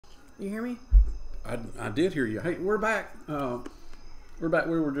You hear me? I did hear you. Hey, we're back. We're back.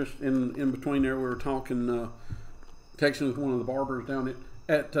 We were just in between there. We were talking, texting with one of the barbers down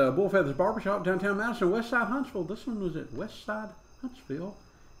at Bullfeathers Barbershop, downtown Madison, West Side Huntsville. This one was at West Side Huntsville,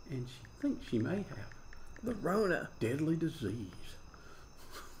 and she thinks she may have the Rona. Deadly disease.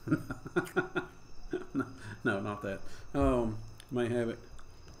 No, not that. May have it.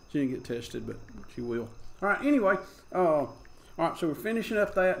 She didn't get tested, but she will. All right. Anyway, all right. So we're finishing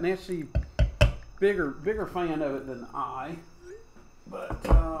up that. Nancy, bigger fan of it than I. But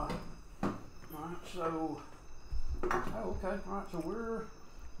all right. So okay. All right. So we're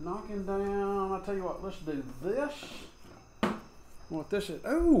knocking down. I'll tell you what. Let's do this. What this is?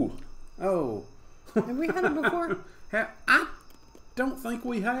 Oh. Have we had it before? I don't think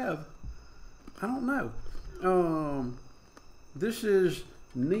we have. I don't know. This is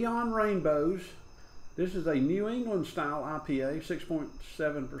Neon Rainbows. This is a New England style IPA,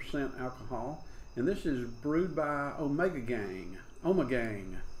 6.7% alcohol, and this is brewed by Omega Gang. We've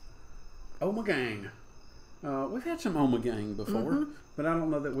had some Omega Gang before, but I don't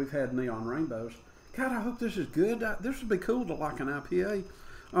know that we've had Neon Rainbows. God, I hope this is good. This would be cool to like an IPA.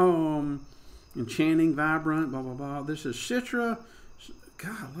 Enchanting, vibrant, blah blah blah. This is Citra.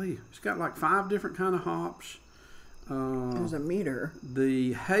 Golly, it's got like 5 different kind of hops. There's a meter.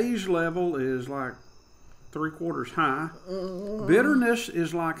 The haze level is like 3/4 high. Bitterness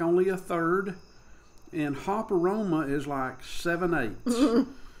is like only 1/3, and hop aroma is like 7/8.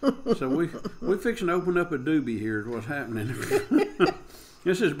 So we fixing to open up a doobie here. Is what's happening.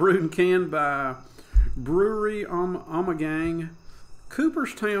 This is brewed and canned by Brewery Omegang,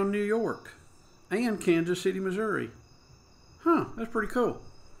 Cooperstown, New York, and Kansas City, Missouri. Huh, that's pretty cool.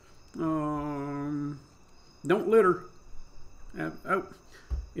 Don't litter.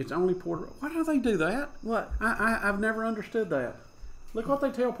 It's only Puerto Rico. Why do they do that? What? I've never understood that. Look what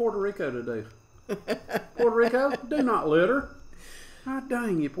they tell Puerto Rico to do. Puerto Rico, do not litter. God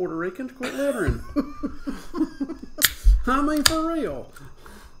dang you, Puerto Ricans, quit littering. I mean, for real.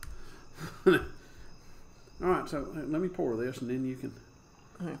 All right, so let me pour this, and then you can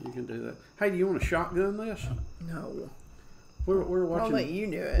do that. Hey, do you want to shotgun this? No. We're watching. I'll let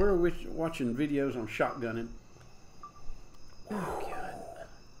you do it. We're watching videos on shotgunning. Oh God!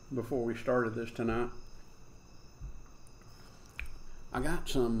 Before we started this tonight, I got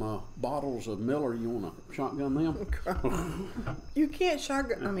some bottles of Miller. You want to shotgun them? You can't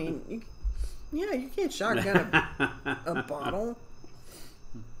shotgun. I mean, you can't shotgun a bottle.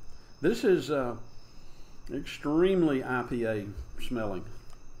 This is extremely IPA smelling.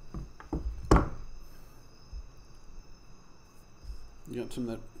 You got some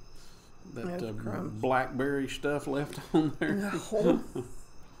of that blackberry stuff left on there? No.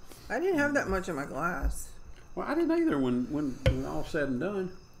 I didn't have that much in my glass. Well, I didn't either when all said and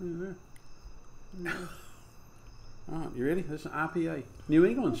done. All right, you ready? This is an IPA. New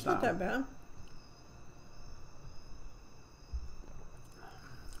England style. Not that bad.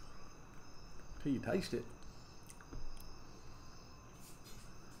 Till you taste it.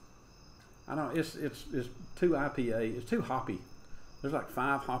 I don't. It's too IPA. It's too hoppy. There's like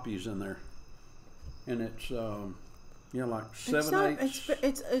 5 hoppies in there, and it's like 7/8.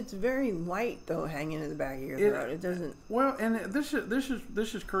 It's very light though, hanging in the back of your throat. It doesn't. Well, and this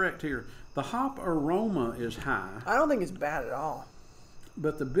is correct here. The hop aroma is high. I don't think it's bad at all.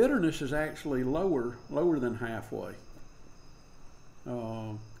 But the bitterness is actually lower than halfway.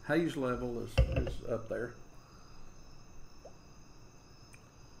 Haze level is up there.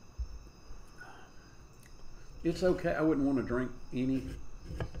 It's okay. I wouldn't want to drink any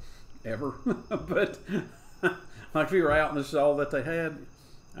ever, but like if we were out and this is all that they had,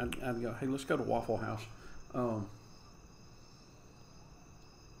 I'd go, hey, let's go to Waffle House.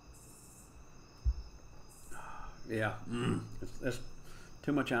 Yeah, that's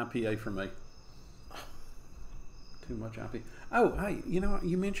too much IPA for me. Too much IPA. Oh, hey, you know what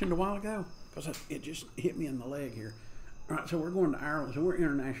you mentioned a while ago? Because it just hit me in the leg here. All right, so we're going to Ireland. So we're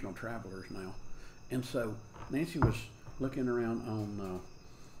international travelers now. And so Nancy was looking around on,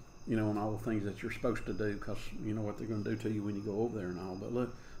 on all the things that you're supposed to do because you know what they're going to do to you when you go over there and all. But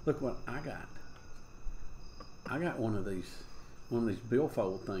look what I got. I got one of these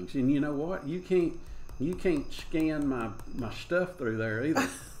billfold things. And you know what? You can't scan my stuff through there either.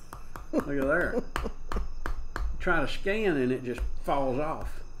 Look at there. Try to scan and it just falls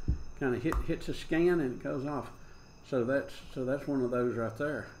off. Kind of hits a scan and it goes off. So that's one of those right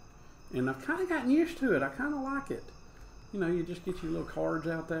there. And I've kind of gotten used to it. I kind of like it. You know, you just get your little cards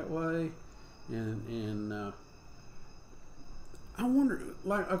out that way, and I wonder,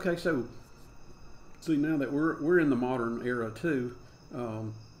 like, okay, so see now that we're in the modern era too.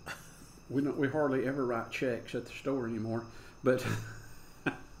 we hardly ever write checks at the store anymore. But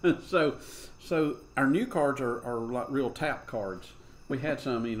so our new cards are like real tap cards. We had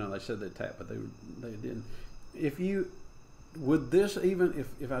some, you know, they said they'd tap, but they didn't. If you would this even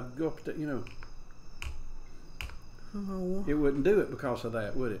if I'd go up to, you know, it wouldn't do it because of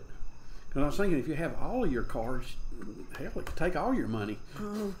that, would it? Because I was thinking if you have all of your cards, hell, it could take all your money.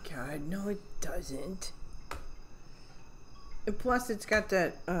 Oh God, no, it doesn't. And plus, it's got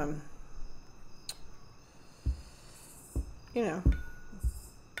that, you know,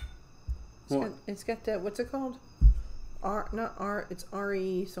 it's got that. What's it called? Not R. It's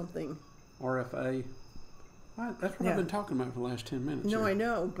RE something. RFA. That's what I've been talking about for the last 10 minutes. No, here. I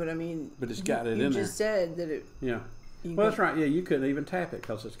know, but I mean, but it's got it in there. You just said that it. Yeah. Well, that's right. Yeah, you couldn't even tap it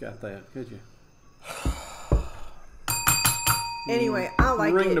because it's got that, could you? Anyway, I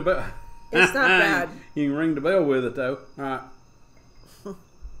like ring it. The bell. It's not bad. You can ring the bell with it, though. All right.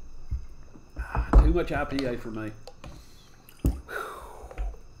 Too much IPA for me.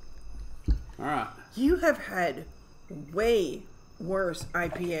 All right. You have had way worse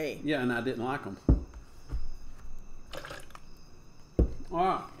IPA. Yeah, and I didn't like them. All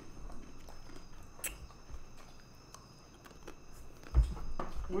right.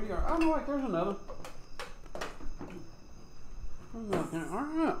 We are. Oh no, wait. There's another. All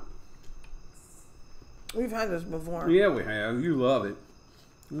right. We've had this before. Yeah, we have. You love it.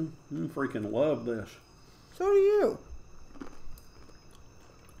 You freaking love this. So do you.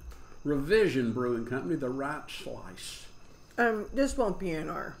 Revision Brewing Company, the right slice. This won't be in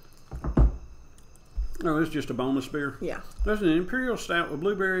our. Oh, it's just a bonus beer? Yeah. There's an imperial stout with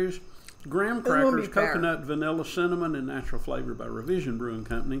blueberries, graham crackers, coconut, vanilla, cinnamon, and natural flavor by Revision Brewing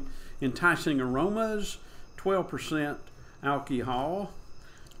Company. Enticing aromas, 12% alcohol,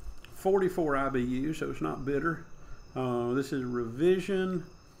 44 IBU, so it's not bitter. This is Revision,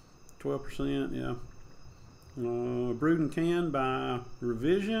 12%, yeah. Brewed and canned by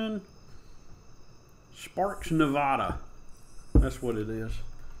Revision. Sparks, Nevada. That's what it is.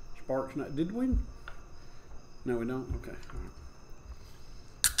 Sparks, did we? No, we don't? Okay. All right.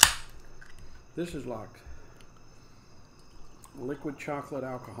 This is like liquid chocolate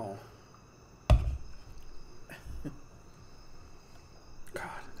alcohol. God,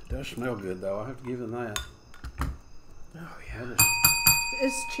 it does smell good, though. I have to give them that. Oh, yeah.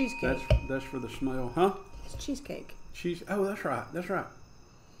 It's cheesecake. That's for the smell. Huh? It's cheesecake. Oh, that's right. That's right.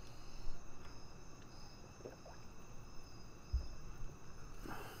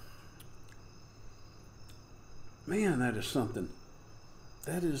 Man, that is something.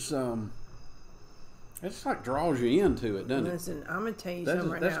 That is, it's like draws you into it, doesn't it? Listen, I'm going to tell you something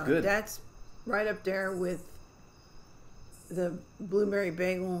right now. That's good. That's right up there with the blueberry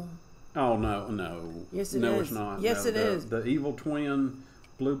bagel. Oh, no. Yes, it is. No, it's not. Yes, it is. The Evil Twin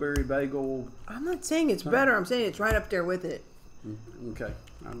blueberry bagel. I'm not saying it's better. I'm saying it's right up there with it. Okay,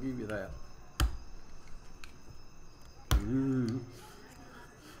 I'll give you that.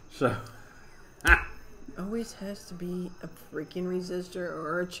 So... Always has to be a freaking resistor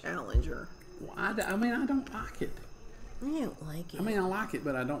or a challenger. Well, I mean, I don't like it. I don't like it. I mean, I like it,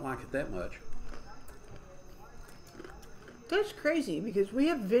 but I don't like it that much. That's crazy because we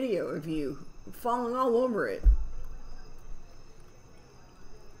have video of you falling all over it.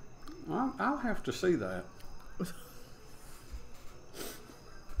 I'll have to see that.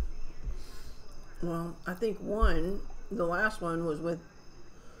 Well, I think the last one was with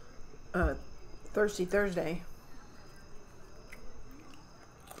Thirsty Thursday.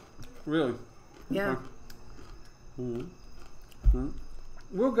 Really? Yeah. Okay.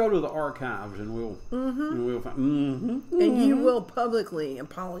 We'll go to the archives and we'll find. And you will publicly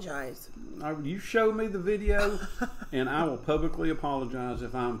apologize. You show me the video, and I will publicly apologize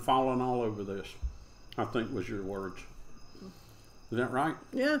if I'm falling all over this. I think was your words. Is that right?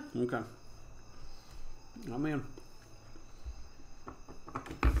 Yeah. Okay. I'm in.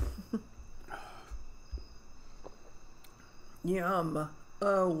 Yum.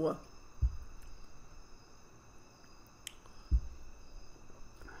 Oh.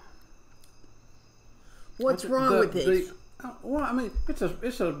 What's wrong with this? Well, I mean, it's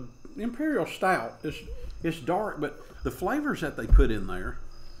a imperial stout. It's dark, but the flavors that they put in there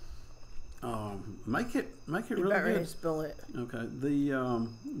make it really good. Ready to spill it. Okay. The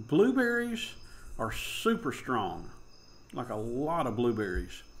blueberries are super strong, like a lot of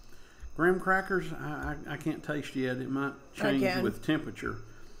blueberries. Graham crackers, I can't taste yet. It might change with temperature.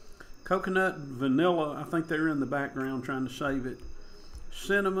 Coconut, vanilla, I think they're in the background trying to save it.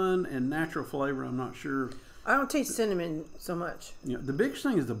 Cinnamon and natural flavor, I'm not sure. I don't taste cinnamon so much. Yeah, the biggest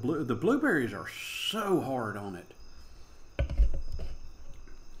thing is the blueberries are so hard on it.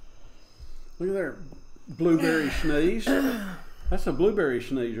 Look at there. Blueberry sneeze. That's a blueberry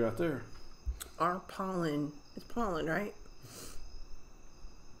sneeze right there. Our pollen. It's pollen, right?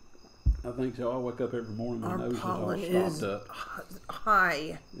 I think so. I wake up every morning, my Our nose pollen is all is stopped up.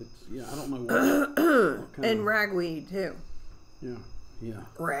 high. It's, yeah, I don't know what kind And of, ragweed, too. yeah, yeah.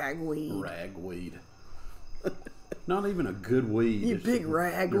 Ragweed. Ragweed. Not even a good weed. You It's big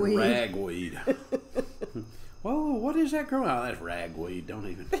ragweed. Ragweed. Whoa, what is that growing? Oh, that's ragweed. Don't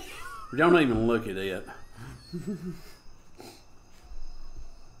even look at it.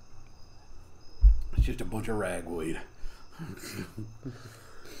 It's just a bunch of ragweed.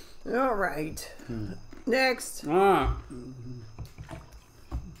 All right. Next. Ah,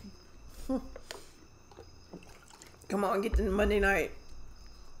 Come on, get to Monday night.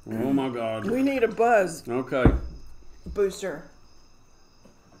 oh my God. We need a buzz Okay. booster.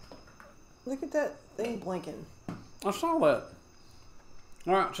 Look at that thing blinking. I saw that.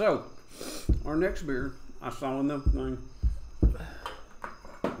 All right, so our next beer, I saw in the thing.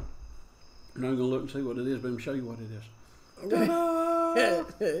 I'm not gonna look and see what it is, but I'm gonna show you what it is. Ta-da!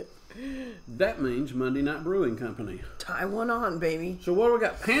 That means Monday Night Brewing Company. Tie one on, baby. So what do we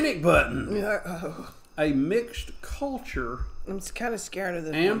got? Panic Button, Oh, a mixed culture I'm kind of scared of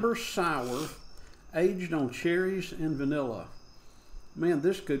this. amber sour, aged on cherries and vanilla. Man,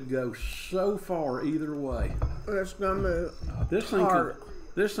 this could go so far either way. One. Let's go move.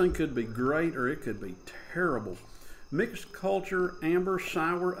 This thing could be great or it could be terrible. Mixed culture amber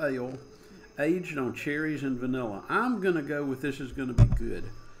sour ale, aged on cherries and vanilla. I'm gonna go with this is gonna be good.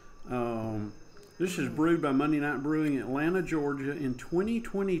 This is brewed by Monday Night Brewing, Atlanta, Georgia, in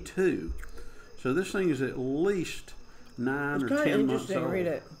 2022. So this thing is at least 9 or 10 months old. Read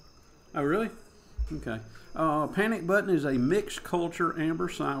it. Oh, really? Okay. Panic Button is a mixed culture amber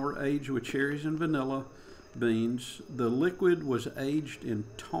sour aged with cherries and vanilla beans. The liquid was aged in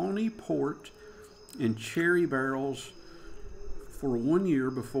tawny port and cherry barrels for 1 year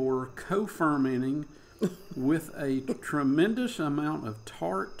before co-fermenting with a tremendous amount of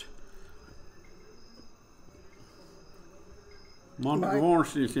tart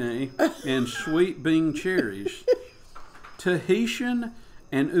Montgomery and sweet bean cherries. Tahitian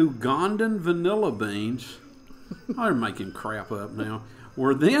and Ugandan vanilla beans, I'm making crap up now,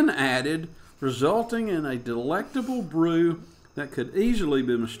 were then added, resulting in a delectable brew that could easily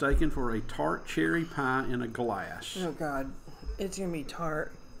be mistaken for a tart cherry pie in a glass. Oh, God. It's going to be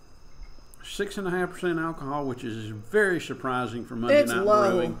tart. 6.5% alcohol, which is very surprising for Monday Night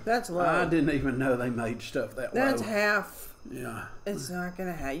Brewing. That's low. I didn't even know they made stuff that low. That's half. Yeah. It's not going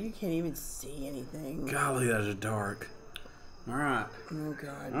to have. You can't even see anything. Golly, that's dark. All right. Oh,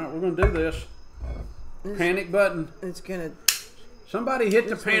 God. All right, we're going to do this. Panic button. It's going to. Somebody hit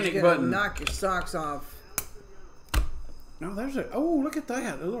the panic button. Knock your socks off. No, there's a. Oh, look at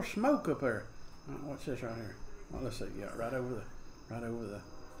that. A little smoke up there. What's this right here? Well, let's see. Yeah, right over the.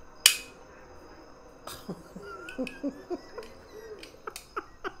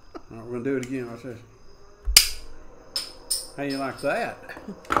 All right, we're gonna do it again. Watch this. How you like that?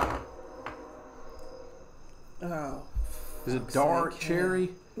 Oh. Is it dark cherry?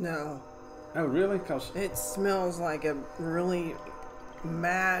 No. Oh, really? Cause it smells like a really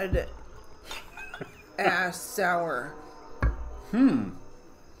mad ass sour. Oh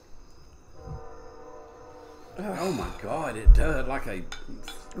my God, it does like a.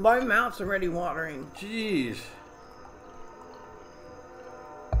 My mouth's already watering. Jeez.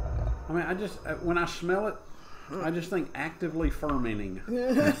 I mean, when I smell it, I just think actively fermenting.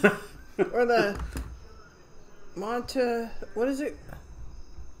 Or the what is it?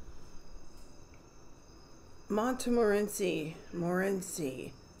 Montmorency.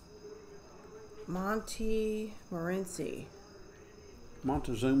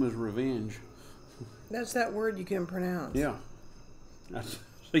 Montezuma's Revenge. That's that word you can pronounce. Yeah.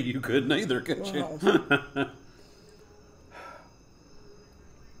 So you couldn't either, could you? All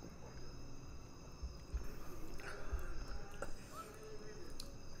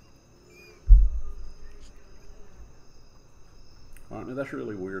right, now that's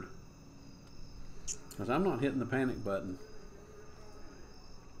really weird. Because I'm not hitting the panic button.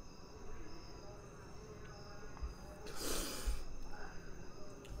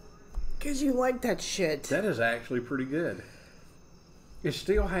 Because you like that shit. That is actually pretty good. It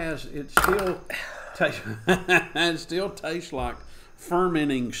still tastes like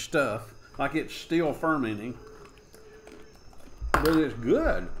fermenting stuff. Like it's still fermenting. But it's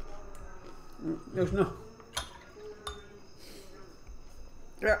good. There's no...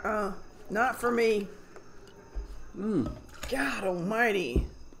 Not for me. God almighty.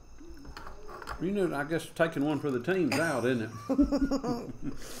 You know, I guess taking one for the team's out, isn't it?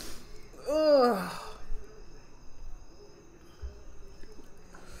 Ugh.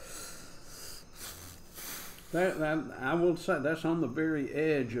 That I will say that's on the very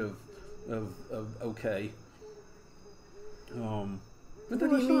edge of okay. What do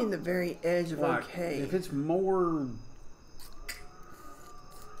you mean the very edge of like, okay? If it's more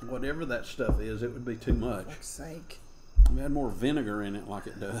whatever that stuff is, it would be too much. For fuck's sake. If it had more vinegar in it like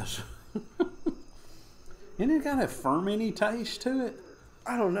it does. Isn't it got a fermenty taste to it?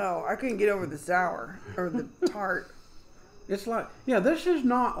 I don't know. I couldn't get over the sour or the tart. It's like, yeah, this is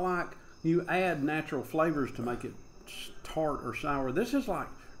not like you add natural flavors to make it tart or sour. This is like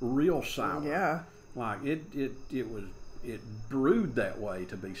real sour. Yeah. Like it brewed that way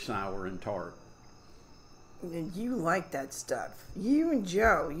to be sour and tart. And you like that stuff. You and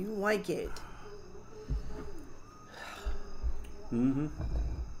Joe, you like it. Mm-hmm.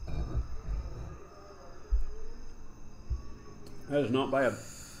 That is not bad.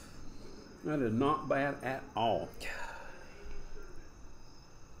 That is not bad at all.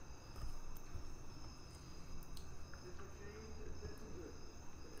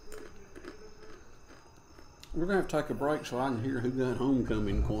 We're going to have to take a break so I can hear who got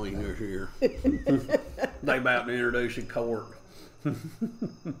homecoming queen this year. They about to introduce a court.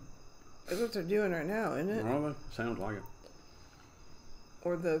 That's what they're doing right now, isn't it? Are they? Sounds like it.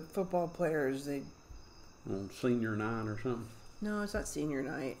 Or the football players, they... On senior night or something. No, it's not senior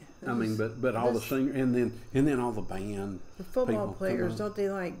night. I mean, but all the senior and then all the band. The football players, don't they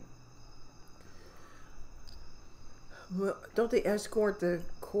like... Well, don't they escort the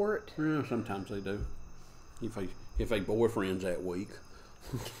court? Yeah, sometimes they do. If a boyfriend's that week.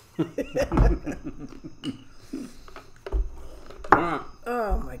 All right.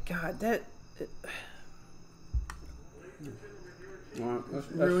 Oh my God, that All right.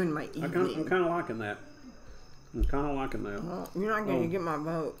 ruined my I'm evening. kind of liking that. I'm kind of liking that. Well, you're not going to get my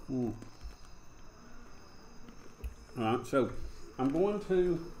vote. Mm. All right, so I'm going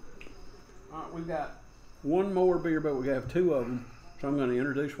to. All right, we've got one more beer, but we have two of them. So I'm going to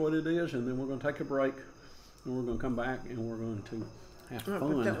introduce what it is, and then we're going to take a break, and we're going to come back, and we're going to have fun.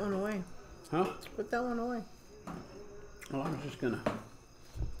 Put that one away. Huh? Put that one away. Well, I was just going to.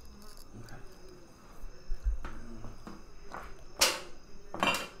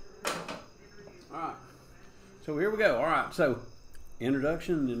 All right. So here we go. All right. So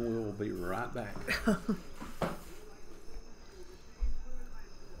introduction, and we'll be right back.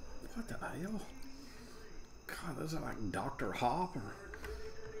 What the hell? God, this is like Dr. Hop or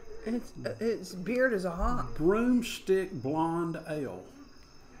It's beard is a hop. Broomstick Blonde Ale.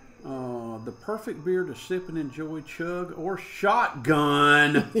 The perfect beer to sip and enjoy, chug, or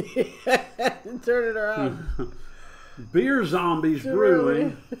shotgun. Turn it around. Beer Zombies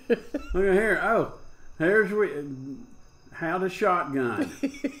Brewing. Look at here. Oh, here's how to shotgun.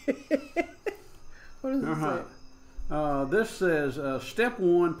 What does it say? This says step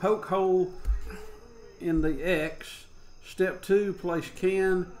 1, poke hole in the X. Step 2, place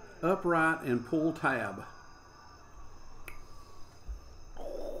can upright and pull tab.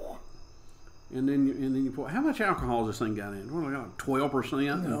 And then you pour. How much alcohol does this thing got in? What do I got?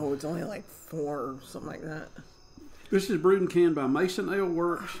 12%? No, it's only like 4 or something like that. This is brewed and canned by Mason Ale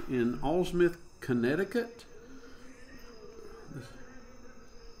Works in Alsmith, Connecticut.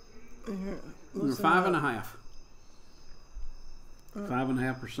 Here, 5.5.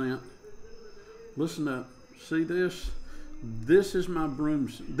 5.5%. Listen up. See this? This is my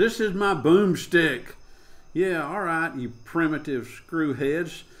boomstick. Yeah, all right, you primitive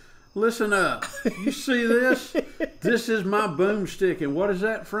screwheads. Listen up. You see this? This is my boomstick. And what is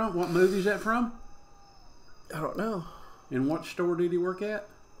that from? What movie is that from? I don't know. And what store did he work at?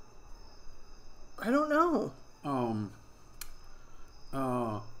 I don't know.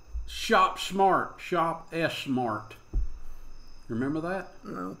 Shop Smart. Shop S Smart. Remember that?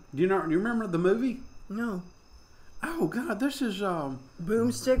 No. Do you remember the movie? No. Oh God, this is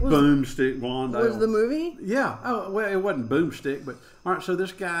Boomstick was Boomstick Blonde Ale. was the movie? Yeah. Oh well, it wasn't Boomstick, but all right. So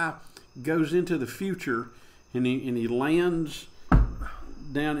this guy goes into the future, and he lands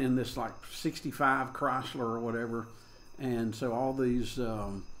down in this like '65 Chrysler or whatever, and so all these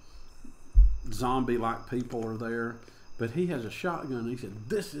zombie-like people are there, but he has a shotgun. And he said,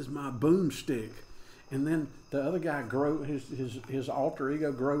 "This is my boomstick," and then the other guy his alter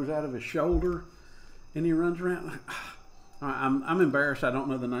ego grows out of his shoulder. And he runs around. Like, I'm embarrassed. I don't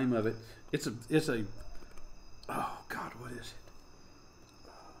know the name of it. It's a. Oh God, what is it?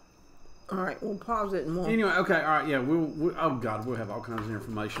 All right, we'll pause it and we'll. Anyway, okay, all right, yeah. Oh God, we'll have all kinds of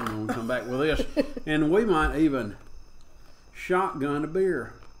information when we come back with this, and we might even shotgun a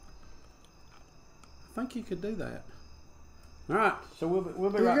beer. I think you could do that. All right, so we'll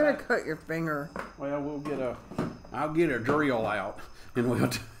be You're right gonna back. cut your finger. Well, I'll get a drill out, and we'll.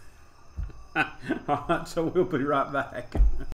 All right, so we'll be right back.